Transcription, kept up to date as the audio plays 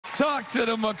Talk to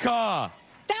the Macaw.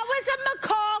 That was a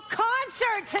Macaw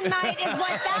concert tonight is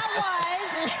what that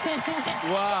was.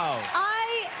 Wow.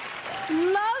 I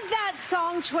love that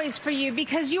song choice for you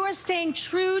because you are staying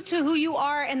true to who you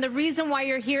are and the reason why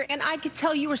you're here. And I could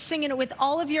tell you were singing it with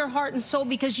all of your heart and soul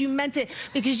because you meant it,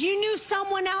 because you knew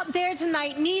someone out there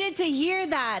tonight needed to hear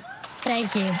that.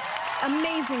 Thank you.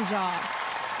 Amazing job.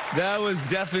 That was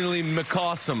definitely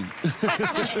Macawsome.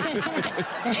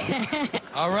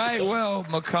 All right, well,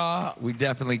 Macaw, we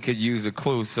definitely could use a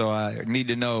clue, so I need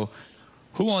to know,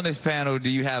 who on this panel do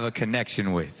you have a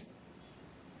connection with?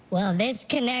 Well, this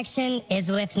connection is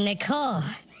with Nicole.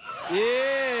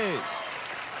 Yeah.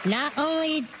 Not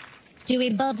only do we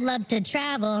both love to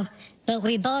travel, but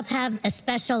we both have a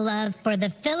special love for the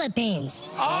Philippines.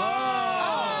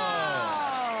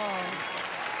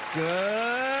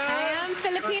 Good.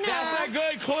 Filipino. That's a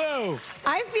good clue.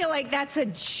 I feel like that's a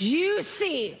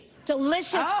juicy,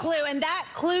 delicious clue, and that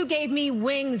clue gave me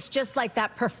wings just like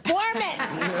that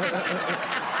performance.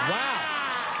 Wow.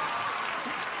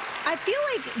 I feel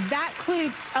like that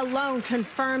clue alone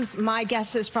confirms my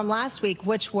guesses from last week,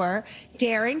 which were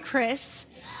Darren Criss,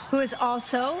 who is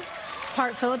also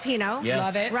part Filipino. Yes.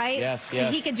 Love it. Right? Yes,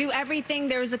 yes. He could do everything.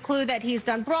 There was a clue that he's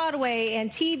done Broadway and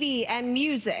TV and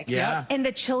music. Yeah. In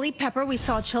the Chili Pepper, we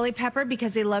saw Chili Pepper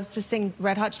because he loves to sing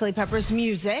Red Hot Chili Peppers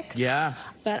music. Yeah.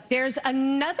 But there's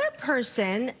another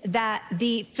person that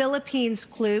the Philippines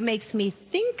clue makes me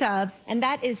think of, and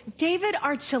that is David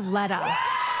Archuleta.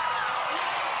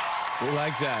 We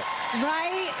like that.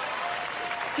 Right?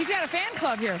 He's got a fan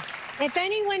club here. If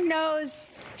anyone knows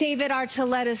David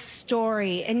Archuleta's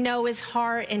story and know his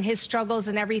heart and his struggles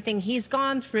and everything he's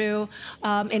gone through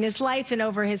in his life and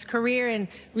over his career and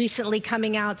recently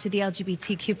coming out to the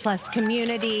LGBTQ+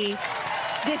 community,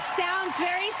 this sounds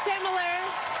very similar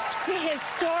to his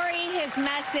story, his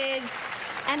message.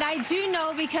 And I do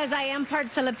know, because I am part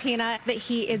Filipina, that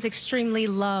he is extremely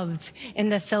loved in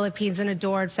the Philippines and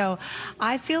adored. So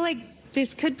I feel like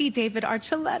this could be David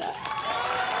Archuleta.